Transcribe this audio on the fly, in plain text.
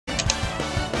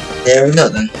There we go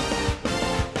then.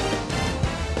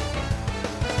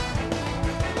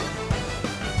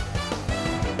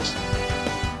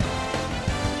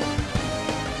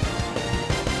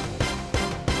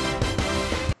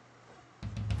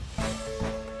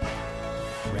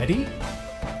 Ready?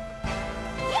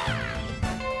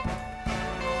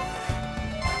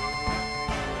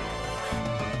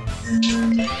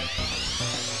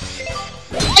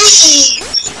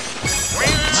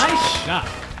 Nice shot.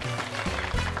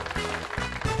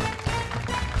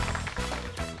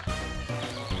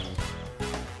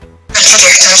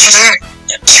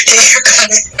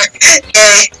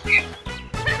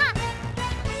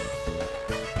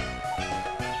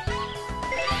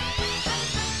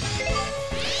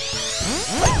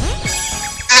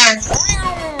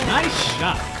 Nice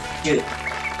shot. Dude.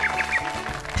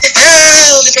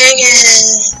 Oh, dang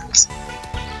it.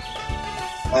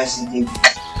 Why is it I'm in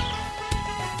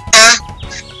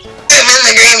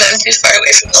the green, but I'm too far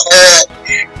away from the hole.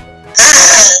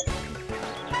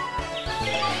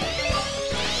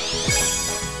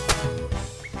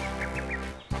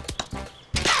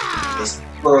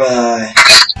 Bruh.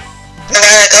 Go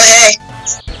ahead.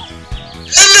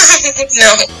 No.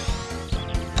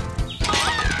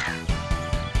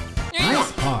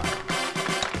 Nice par.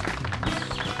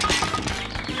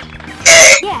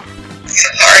 Okay. Yeah.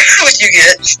 What'd you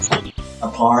get? A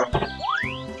par.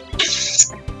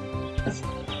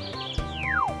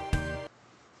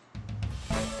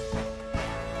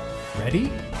 Ready?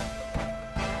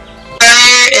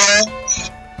 Fire in.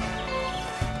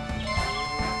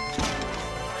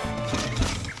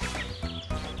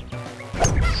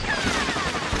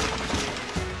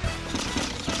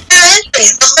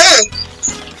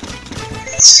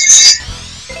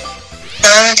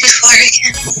 Too far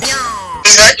again.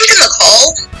 Is that even the call?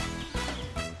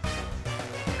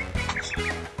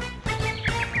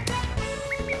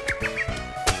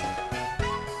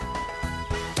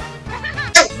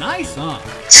 Nice on.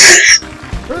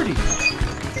 Birdie.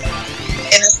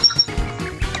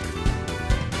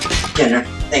 Jenner,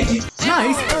 thank you.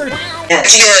 Nice birdie. Yes.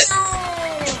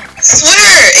 I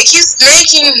swear, it keeps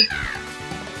making.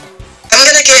 I'm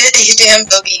gonna get a damn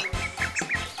bogey.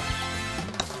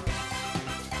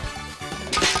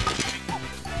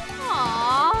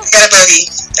 Got a bogey.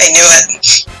 I knew it.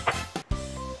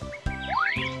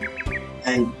 I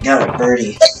got a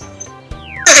birdie. I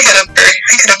got a bird.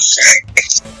 I got a bird.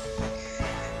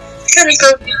 I got a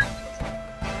bogey.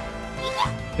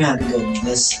 We have to go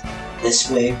this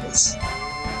way, because I'm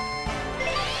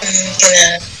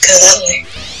gonna go that way.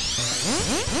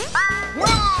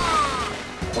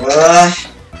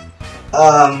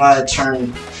 I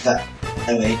turned that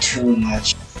way too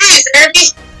much. Hey, Derby.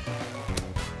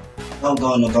 Don't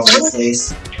go in the bubble,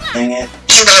 please. Dang it.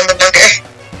 You got the booger.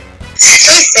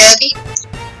 Hey, Sandy.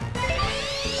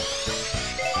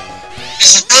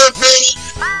 There's a boat, buddy.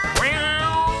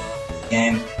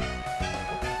 Game.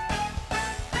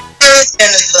 It's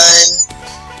been fun.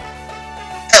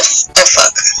 Oh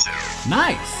fuck.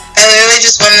 Nice. I literally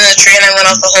just went in the tree and I went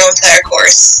off the whole entire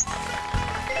course.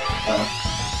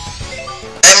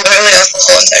 I'm literally off the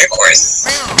whole entire course.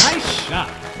 Nice shot.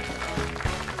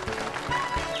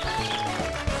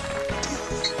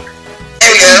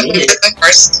 There we go. I'm back on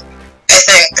course. I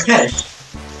think. Okay.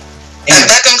 I'm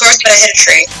back on course, but I hit a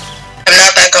tree. I'm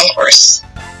not back on course.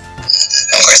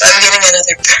 On course. I'm getting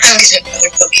another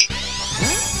bogey.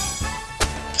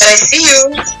 But I see you.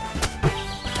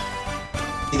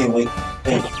 Okay, wait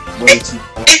too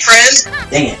far. Hey, friend.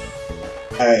 Dang it.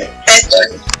 Alright. Nice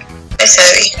one. Nice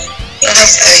heavy.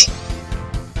 Nice heavy.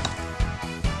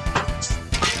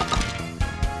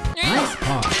 Nice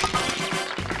par.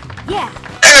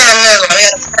 I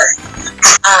got a par.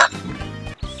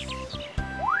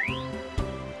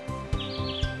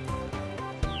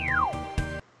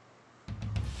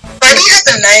 Why do you have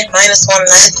the 9 minus 1 and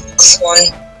I have the plus 1?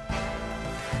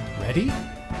 Ready?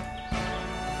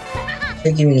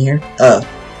 Can't give me here. Oh.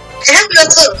 I have no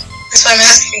clue. That's why I'm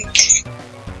asking.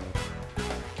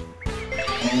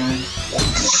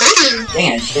 Dang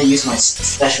it, I should have used my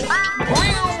special. I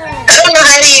don't know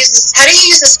how to use this. How do you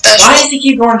use the special? Why does he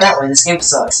keep going that way? This game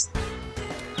sucks.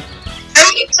 How do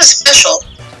you use the special?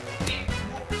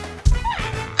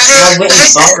 I went in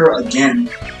bunker again.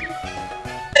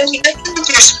 I can do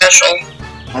your special.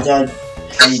 My dad,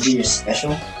 can you do your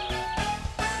special?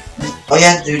 All you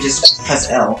have to do is just press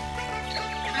L.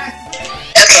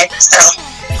 Okay, so.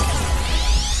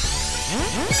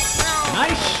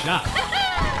 Nice shot.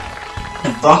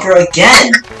 Bunker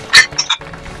again!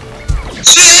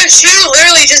 She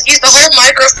literally just used the whole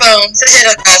microphone to hit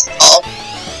a golf ball.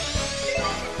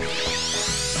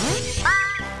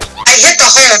 I hit the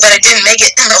whole normal, but I didn't make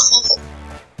it in the hole.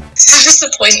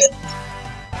 Disappointment.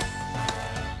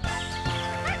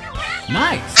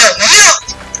 Nice. Oh no!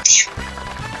 I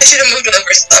should have moved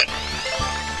over some.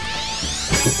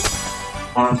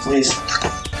 Come on, please.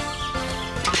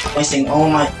 Wasting all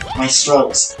my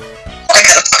strokes. I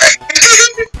got a par.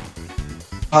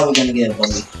 Probably gonna get a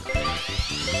bully.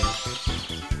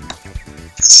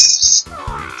 This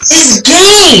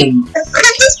game!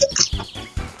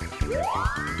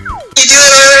 You do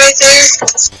it all right there?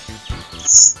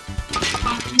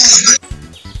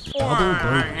 Double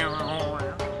bogey.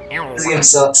 This game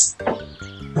sucks.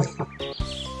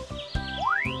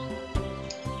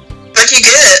 Where'd you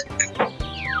get it?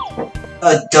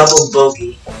 A double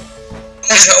bogey.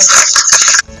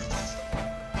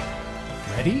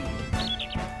 Ready?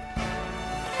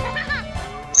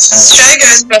 Shy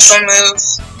Guy's special move.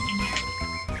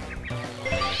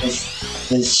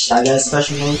 Is Shy Guy's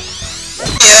special move?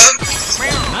 Yeah.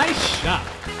 Nice shot.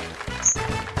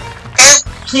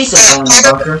 Please don't go in the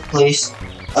bunker, please.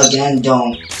 Again,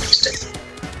 don't.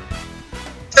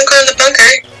 Don't go in the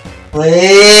bunker.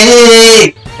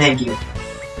 Please! Thank you.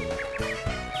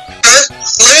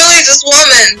 Literally this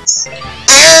woman's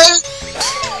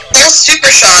whole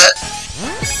super shot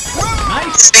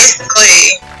Nice. is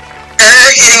basically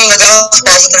her hitting the golf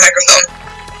balls with the microphone.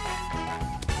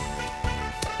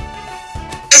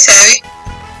 Nice, Abby.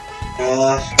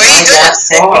 Not you that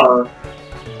far.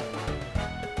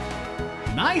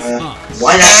 Nice on.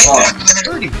 Why that far?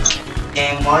 Birdie.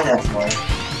 Game, why that far?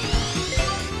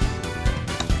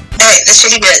 Alright, this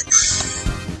should be good.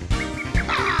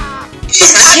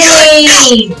 It's not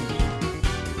good.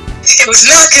 It was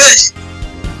not good.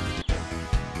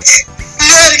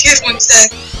 Not a good one,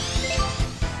 Zach.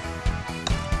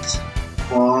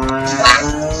 One.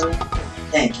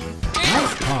 Thank you.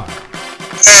 Nice par.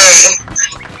 Hey.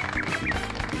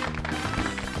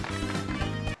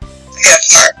 I got a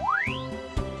part.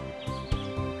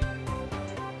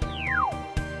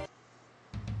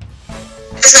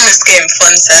 Isn't this game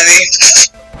fun, Savvy?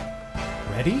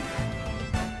 Ready?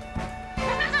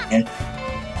 And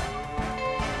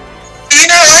Do you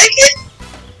not like it?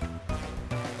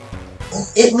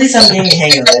 at least I'm getting the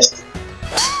hang of it.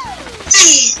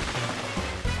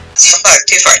 Too far,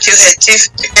 too hit, too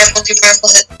careful,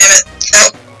 hit, damn it. No.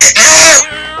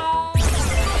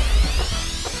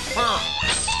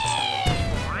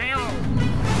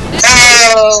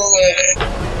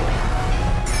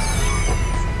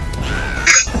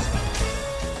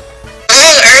 What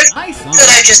on earth Nice on. did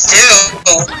I just do?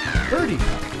 Birdie.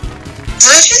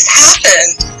 What just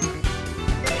happened?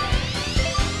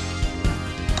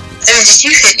 I mean, did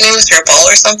you hit me with your ball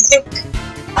or something?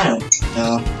 I don't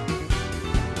know.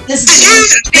 This Did you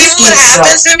see what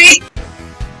happened to me?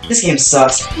 This game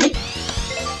sucks. Where did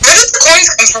the coins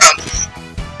come from?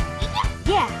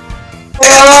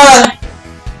 Ah!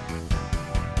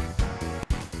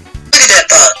 Look at that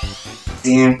thought.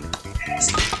 Damn.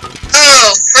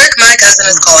 Oh, frick, my cousin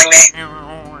is calling me.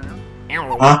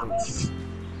 Huh?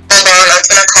 Hold on, I'm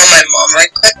gonna call my mom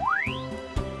right quick.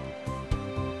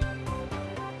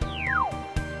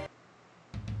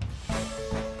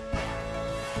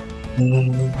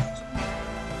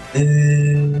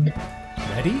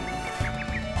 Ready?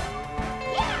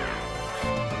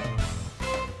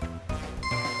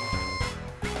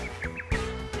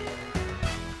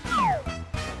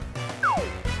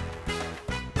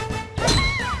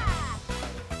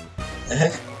 The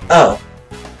heck? Oh.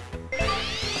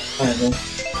 Whatever.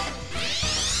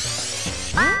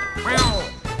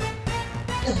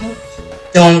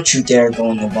 Don't you dare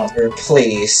go in the bunker,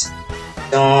 please.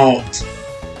 Don't.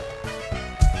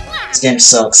 This game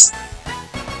sucks.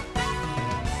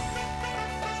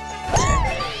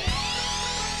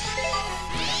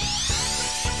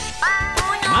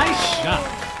 Nice shot.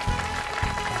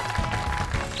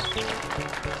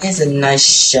 It's a nice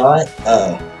shot.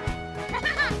 Oh.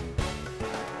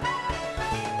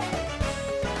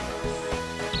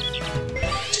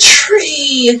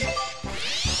 Tree!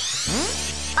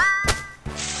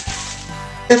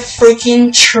 The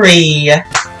freaking tree!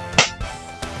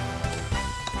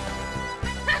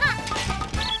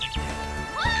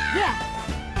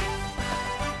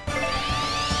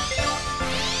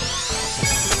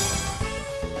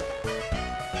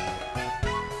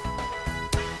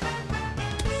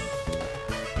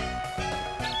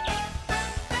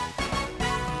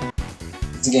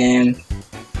 This game.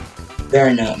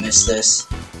 Better not miss this.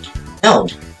 No!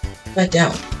 Back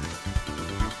down.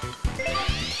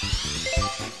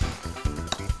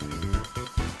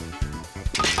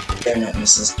 Better not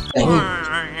miss this. Thank you.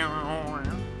 I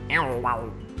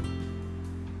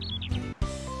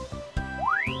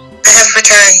have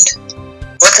returned.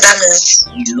 What did I miss?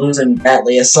 I'm losing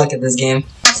badly. I suck at this game.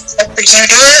 What are you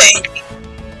doing?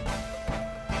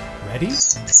 Ready?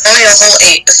 It's only a whole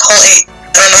 8. It's a whole 8.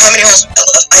 I don't know how many holes we got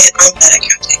left. I'm bad at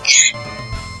counting.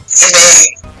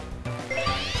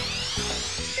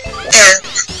 There.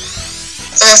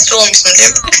 Someone's stealing me some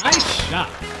damage. Nice shot.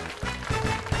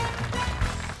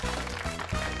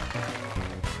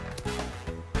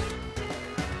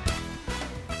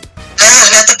 Ah,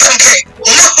 not the bunker.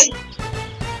 No!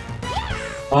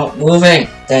 Oh, moving.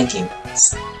 Thank you.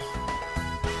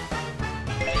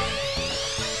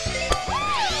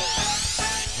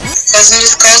 Wasn't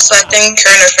just close, so I think her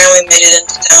and her family made it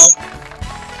into town.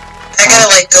 I gotta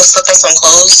like go slip on some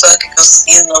clothes so I can go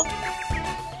see them.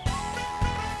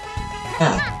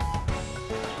 Huh.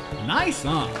 Nice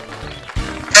on.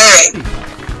 Alright.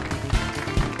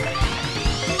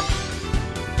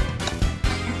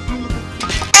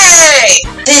 Hey!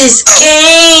 This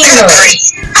game!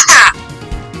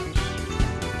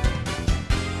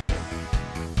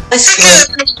 I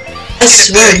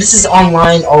swear, this is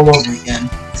online all over again.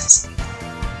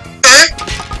 Huh?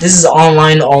 This is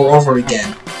online all over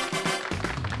again.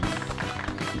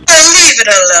 Oh, leave it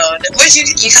alone. What you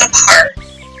got a part?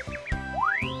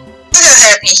 Look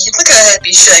how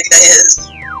happy Shaq is.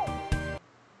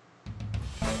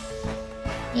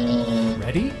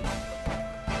 Ready?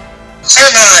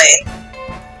 Hold on.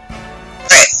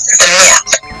 Right, the map.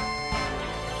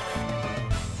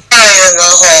 Fire in the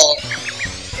hole.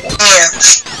 Yeah.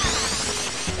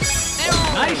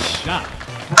 Nice shot.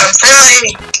 I'm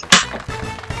flying.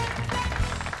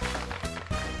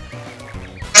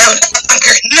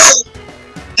 No!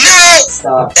 No!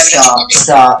 Stop, stop,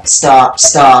 stop, stop,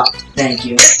 stop. Thank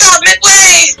you. It's not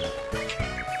midway!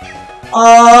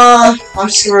 I'm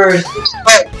screwed.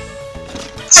 Oh.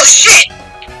 Oh shit!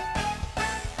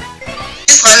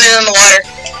 Just landed in the water.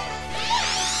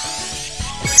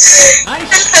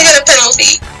 Nice. I got a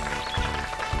penalty.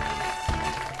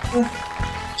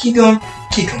 Keep going,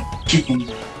 keep going, keep going.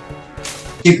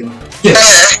 Keep going. Yes.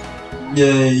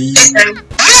 Yay.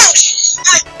 Oh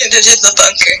shit! It is in the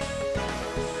bunker.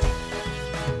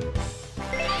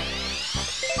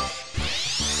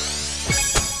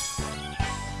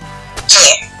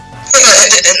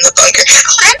 Landed in the bunker.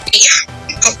 Happy!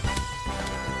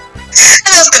 I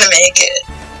was gonna make it.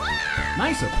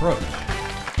 Nice approach.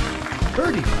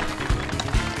 Birdie.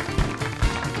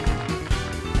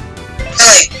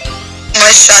 Hey,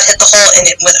 my shot hit the hole and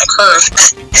it went a curve.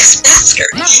 This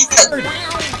bastard. Nice birdie.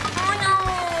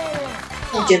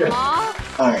 Get it.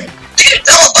 Alright.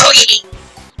 Oh, bogey.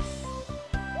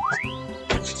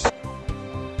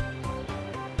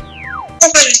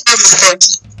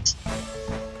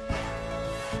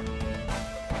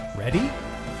 Ready?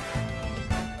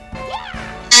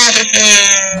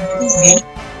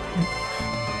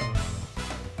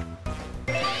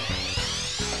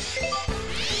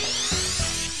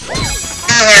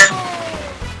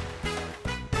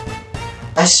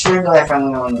 I swear that I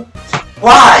finally found it.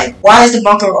 Why? Why is the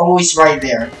bunker always right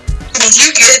there? Did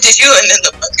you get it? Did you end in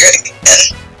the bunker again?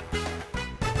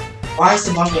 Why is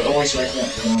the bunker always right there?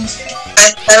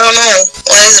 I don't know.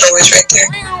 Why is it always right there?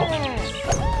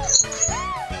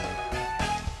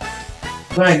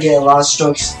 I'm gonna get a lot of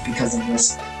strokes because of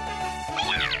this.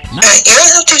 Nice. You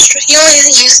only have 2 strokes. You only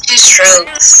use 2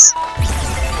 strokes.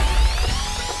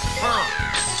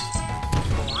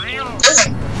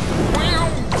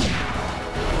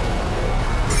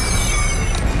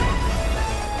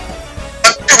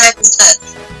 What the heck is that?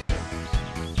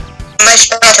 My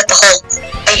shot at the hole.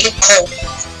 I hit the hole.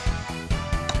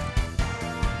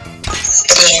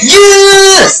 Damn.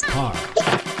 Yes! Par.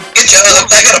 Good job.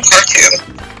 I got a part 2.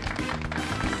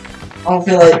 I don't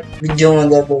feel like doing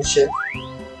that bullshit.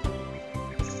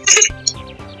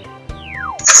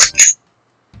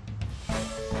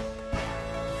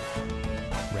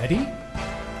 Ready?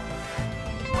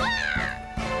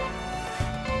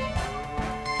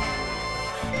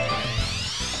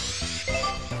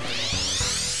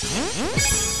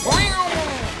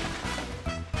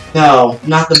 No,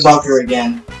 not the bunker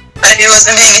again. I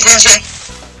wasn't paying attention.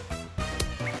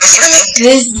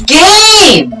 This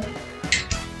game!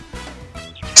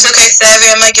 It's okay, Savvy.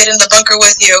 I might get in the bunker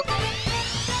with you.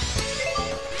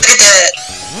 Look at that.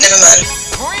 Never mind.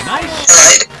 Nice. I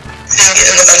lied. I didn't get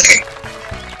in the bunker.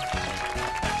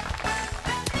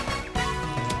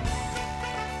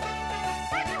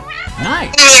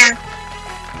 Nice. Come here.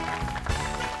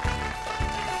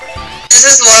 This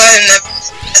is why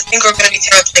I think we're gonna be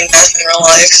terrible playing golf in real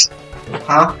life.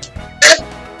 Huh?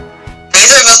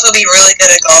 Neither of us will be really good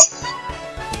at golf.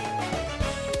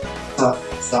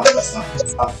 Stop, stop,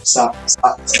 stop, stop,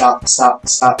 stop, stop, stop,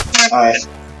 stop. Alright.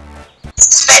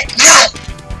 No!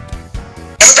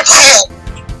 Hit the pole!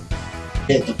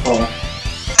 Hit the pole.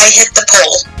 I hit the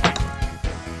pole.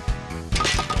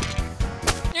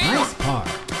 Nice par. I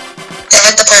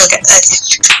hit the pole again.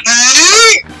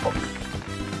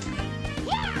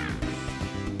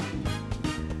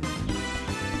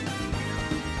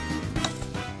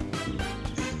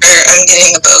 I'm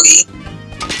getting a bogey.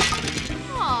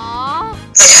 Aww.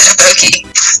 I got a bogey.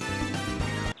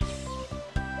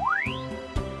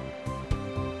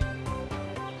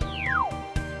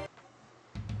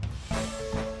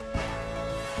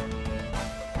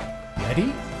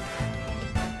 Ready?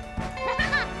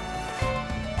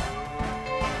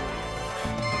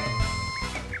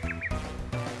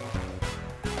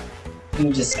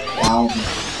 You just down.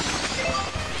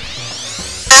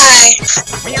 Hi.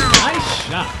 Nice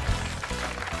shot.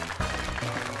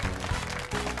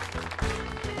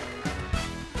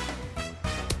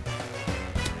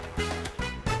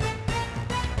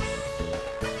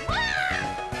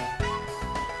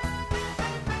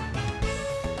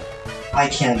 I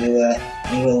can't do that.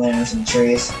 I'm gonna land on some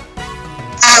trees.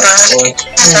 Hold on.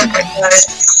 Let's not worry about it.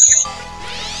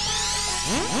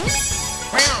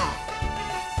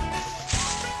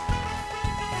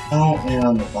 Don't land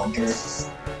on the bunker.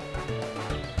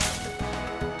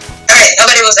 Alright,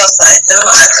 nobody was outside. No,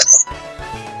 I don't know.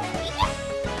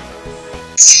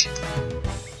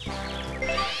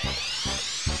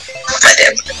 I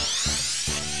did.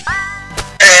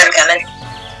 Alright, I'm coming.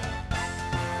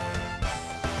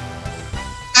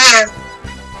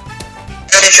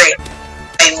 Go to tree.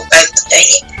 I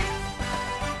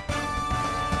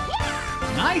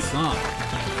Nice on.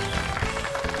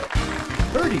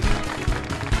 Birdie.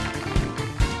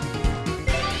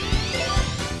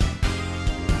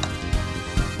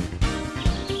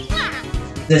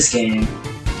 This game.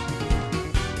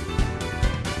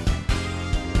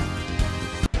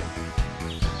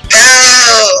 No!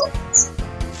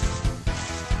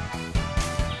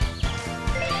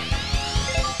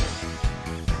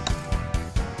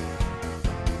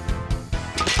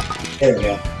 There we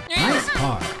go. Nice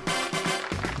par.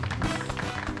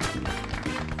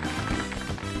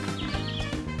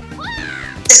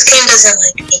 This game doesn't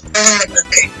like me. I'm in the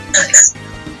bunker. Oh no.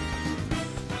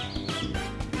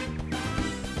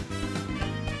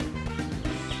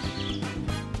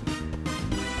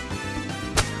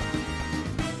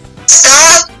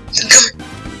 Stop!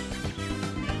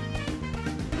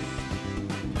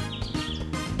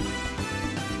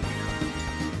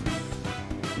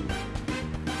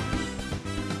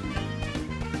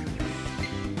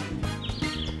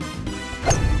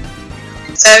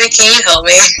 Savvy, can you help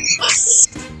me? I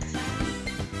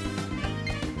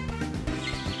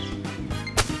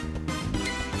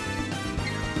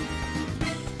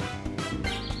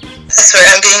swear,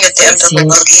 I'm being a damn double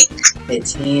bogey.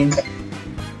 15.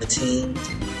 15.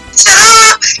 Shut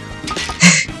up!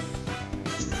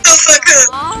 Oh fuck up.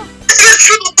 Aw. I got a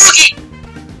triple bogey!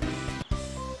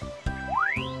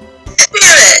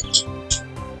 Damn it!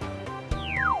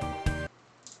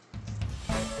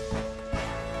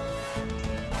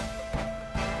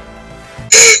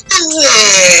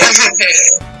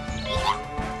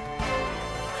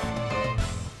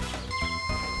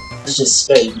 Let's just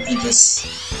straight beat this.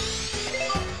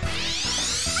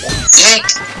 Yeet.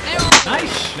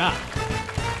 Nice shot.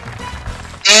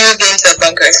 You get into a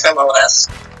bunker from my left.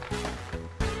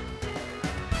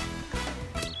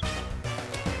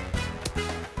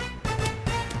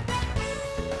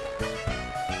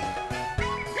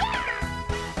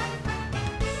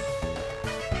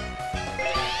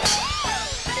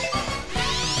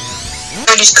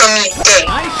 Or just call me a dick.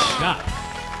 Nice shot.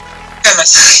 I'm a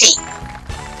sheep.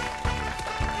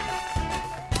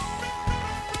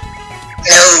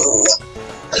 No.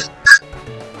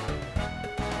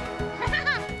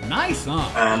 Nice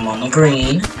on. I'm on the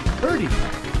green. Birdie.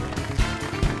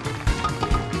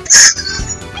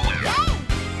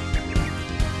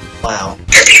 Wow. I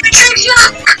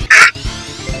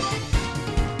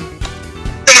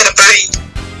got a birdie.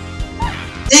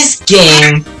 This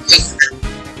game.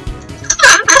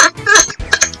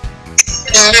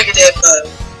 Look at that bug.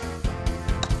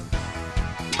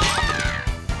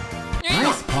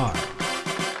 Nice par.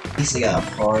 At least I got a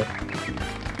par.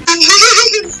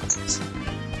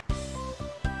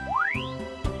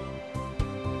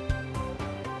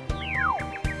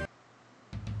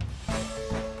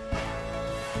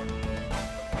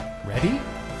 Ready?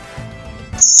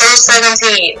 So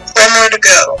 17. 4 more to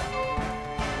go.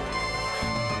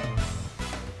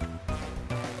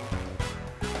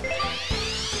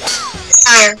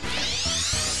 Here.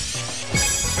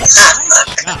 Ah,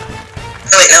 fuck.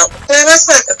 that's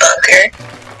not the bunker.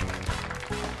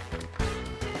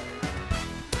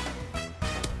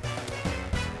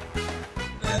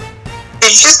 Did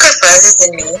you just go further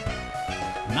than me?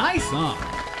 Nice on.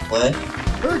 What?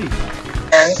 Birdie.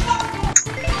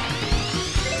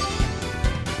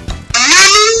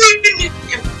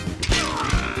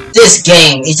 This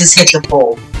game, it just hit the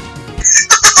pole.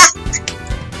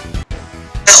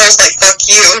 The hole's like, fuck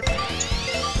you.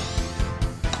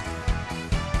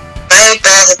 I ain't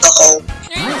bad at the hole.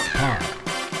 Nice par.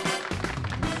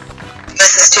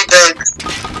 This is too big.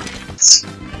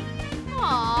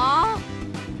 Aww.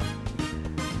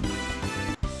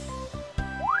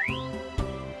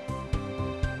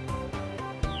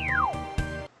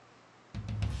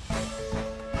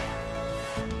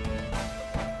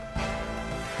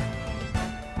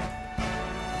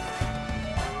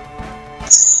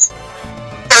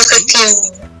 Perfect team.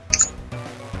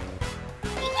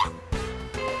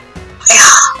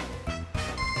 Yeah.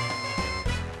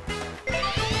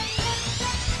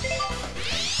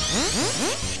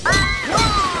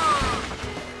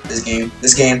 This game,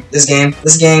 this game, this game,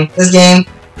 this game, this game.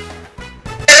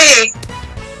 Hey.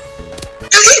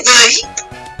 Okay, buddy.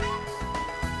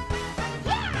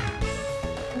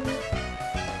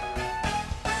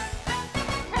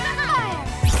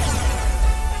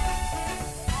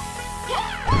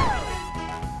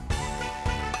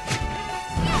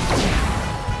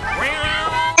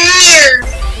 Here.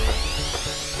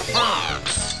 Why?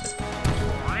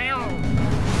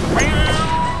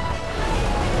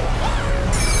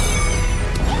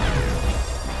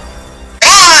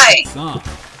 Nice on.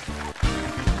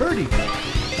 Birdie.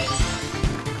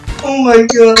 Oh my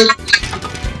god.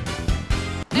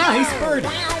 Nice birdie.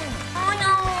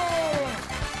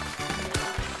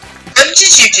 What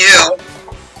did you do?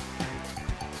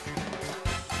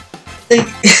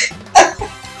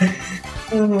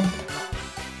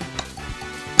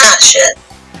 Ah, shit.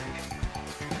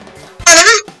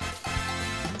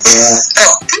 Yeah.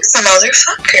 Oh, this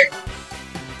motherfucker.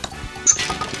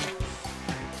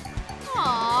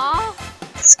 Aww.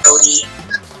 Cody.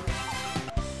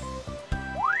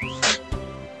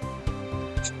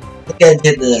 I think I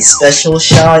did the special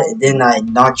shot and then I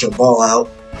knocked your ball out.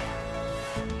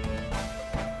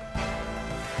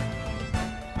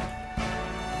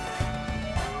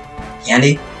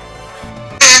 Candy?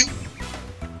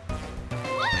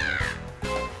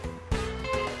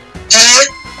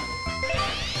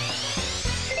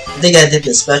 I think I did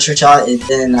the special shot and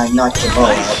then I knocked your ball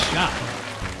Nice out. shot.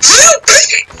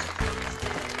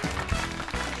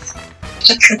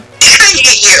 Trying to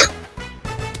get you.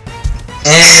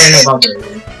 And a bumper.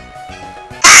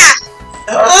 Ah!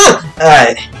 Oh!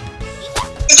 Alright.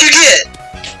 What'd you get?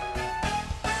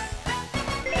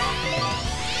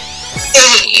 I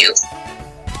hate you.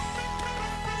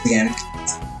 Again.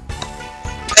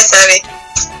 Bye, Savvy.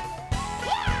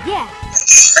 Yeah.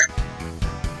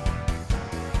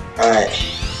 Alright.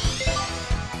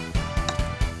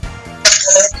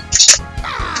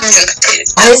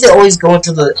 Why is it always going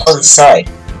to the other side?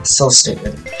 So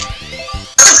stupid.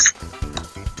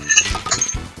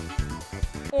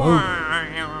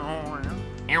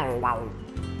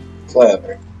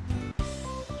 Whatever.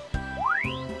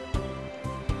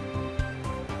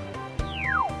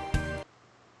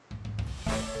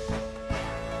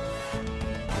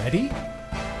 Ready?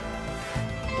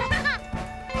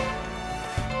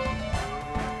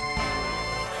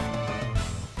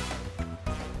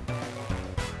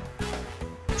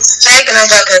 Jack and I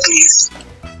got cookies.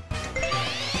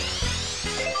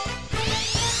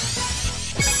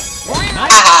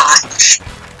 Nice. Ah.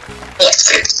 Yes,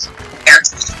 food. Here.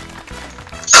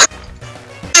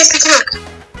 Nice to cook.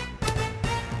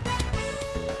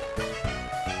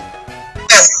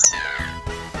 Yes.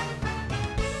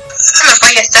 I'm gonna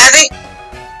find a Savvy.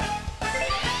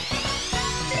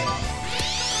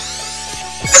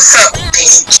 What's up,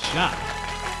 bitch? Shot.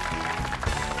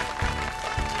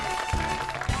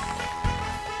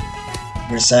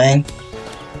 You're saying?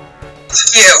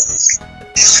 You.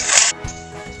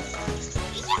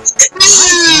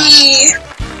 Me.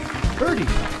 Birdie.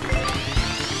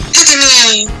 Look at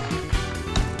me.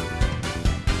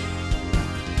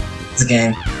 It's a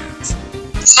game.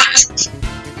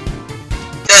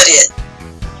 Got it.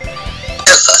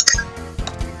 Oh fuck.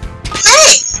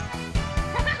 Hey!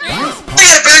 Nice I par.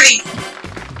 got a birdie!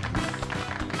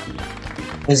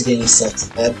 This game sucks,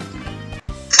 man.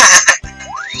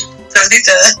 Don't do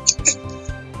that.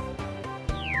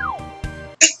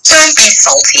 Don't be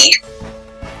salty.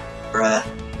 Bruh.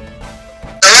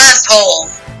 The last hole.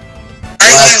 Are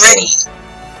Last you ready?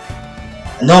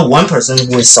 I know one person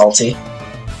who is salty.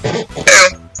 Oh,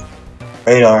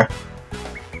 Radar.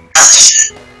 shit.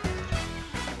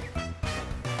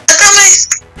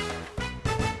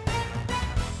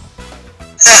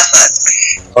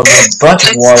 a bunch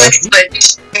of water.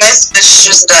 My switch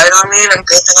just died on me, and I'm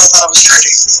good that I thought I was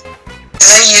charging.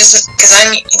 Cause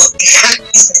I'm using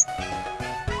it.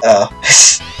 Oh.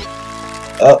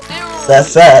 Oh,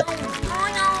 that's that.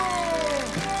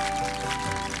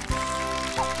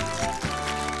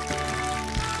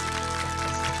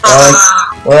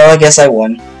 Well, I guess I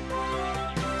won.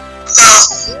 Oh,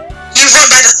 you won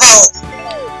by default.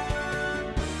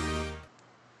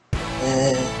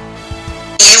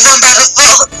 You won by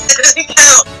default. It doesn't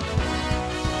count.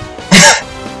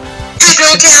 It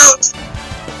don't count.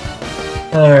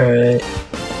 Alright.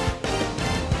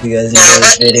 You guys enjoyed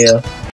this video.